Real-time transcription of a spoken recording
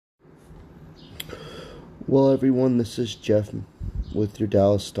Well, everyone, this is Jeff with your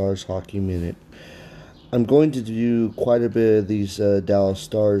Dallas Stars Hockey Minute. I'm going to do quite a bit of these Dallas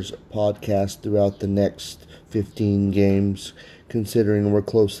Stars podcasts throughout the next 15 games, considering we're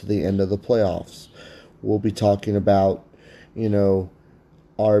close to the end of the playoffs. We'll be talking about,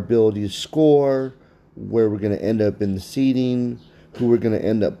 our ability to score, where we're going to end up in the seeding, who we're going to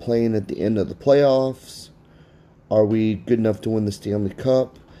end up playing at the end of the playoffs. Are we good enough to win the Stanley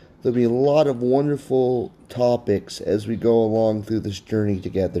Cup? There'll be a lot of wonderful topics as we go along through this journey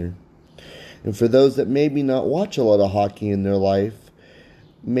together. And for those that maybe not watch a lot of hockey in their life,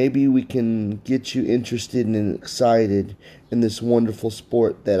 maybe we can get you interested and excited in this wonderful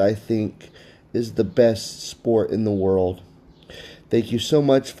sport that I think is the best sport in the world. Thank you so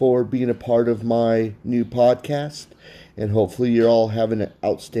much for being a part of my new podcast, and hopefully you're all having an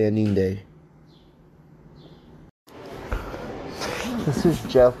outstanding day. This is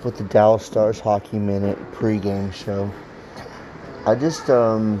Jeff with the Dallas Stars Hockey Minute pregame show. I just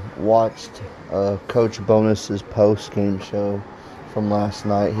watched Coach Bonus's postgame show from last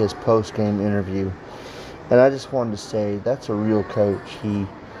night, his postgame interview. And I just wanted to say, that's a real coach. He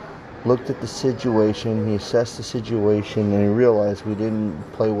looked at the situation, he assessed the situation, and he realized we didn't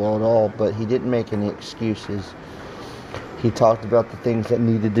play well at all, but he didn't make any excuses. He talked about the things that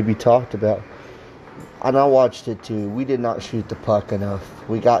needed to be talked about. And I watched it too. We did not shoot the puck enough.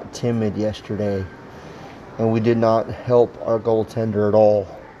 We got timid yesterday. And we did not help our goaltender at all.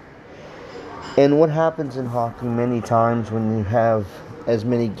 And what happens in hockey many times when you have as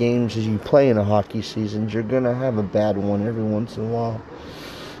many games as you play in a hockey season, you're going to have a bad one every once in a while.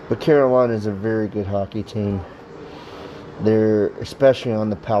 But Carolina is a very good hockey team. They're especially on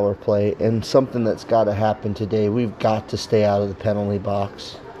the power play. And something that's got to happen today, we've got to stay out of the penalty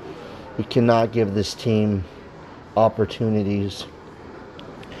box. We cannot give this team opportunities.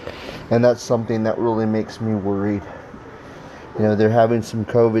 And that's something that really makes me worried. They're having some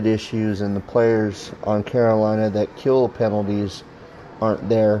COVID issues, and the players on Carolina that kill penalties aren't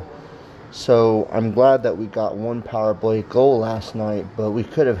there. So I'm glad that we got one power play goal last night, but we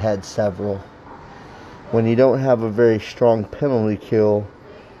could have had several. When you don't have a very strong penalty kill,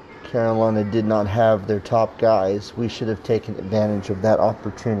 Carolina did not have their top guys. We should have taken advantage of that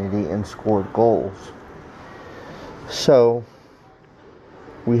opportunity and scored goals. So,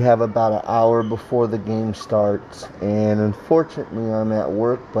 we have about an hour before the game starts, and unfortunately I'm at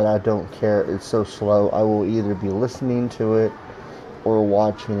work, but I don't care. It's so slow. I will either be listening to it or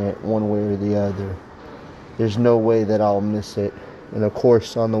watching it, one way or the other. There's no way that I'll miss it. And of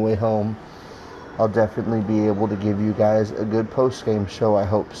course, on the way home, I'll definitely be able to give you guys a good post-game show. I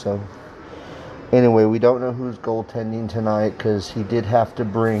hope so. Anyway, we don't know who's goaltending tonight because he did have to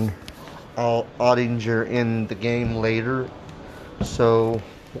bring Ottinger in the game later. So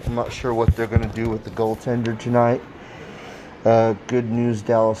I'm not sure what they're going to do with the goaltender tonight. Good news,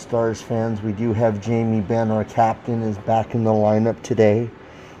 Dallas Stars fans. We do have Jamie Benn, our captain, is back in the lineup today,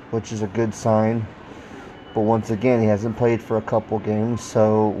 which is a good sign. But once again, he hasn't played for a couple games,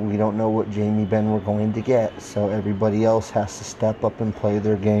 so we don't know what Jamie Benn we're going to get. So everybody else has to step up and play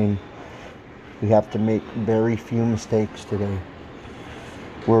their game. We have to make very few mistakes today.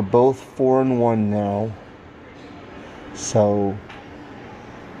 We're both 4-1 now. So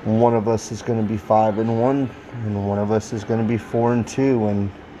one of us is going to be 5-1, and one of us is going to be 4-2. And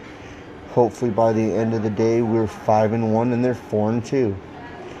hopefully by the end of the day, we're 5-1 and they're 4-2.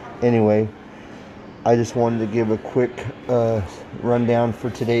 Anyway, I just wanted to give a quick rundown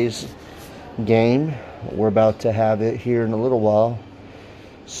for today's game. We're about to have it here in a little while.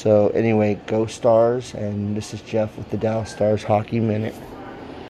 So anyway, go Stars, and this is Jeff with the Dallas Stars Hockey Minute.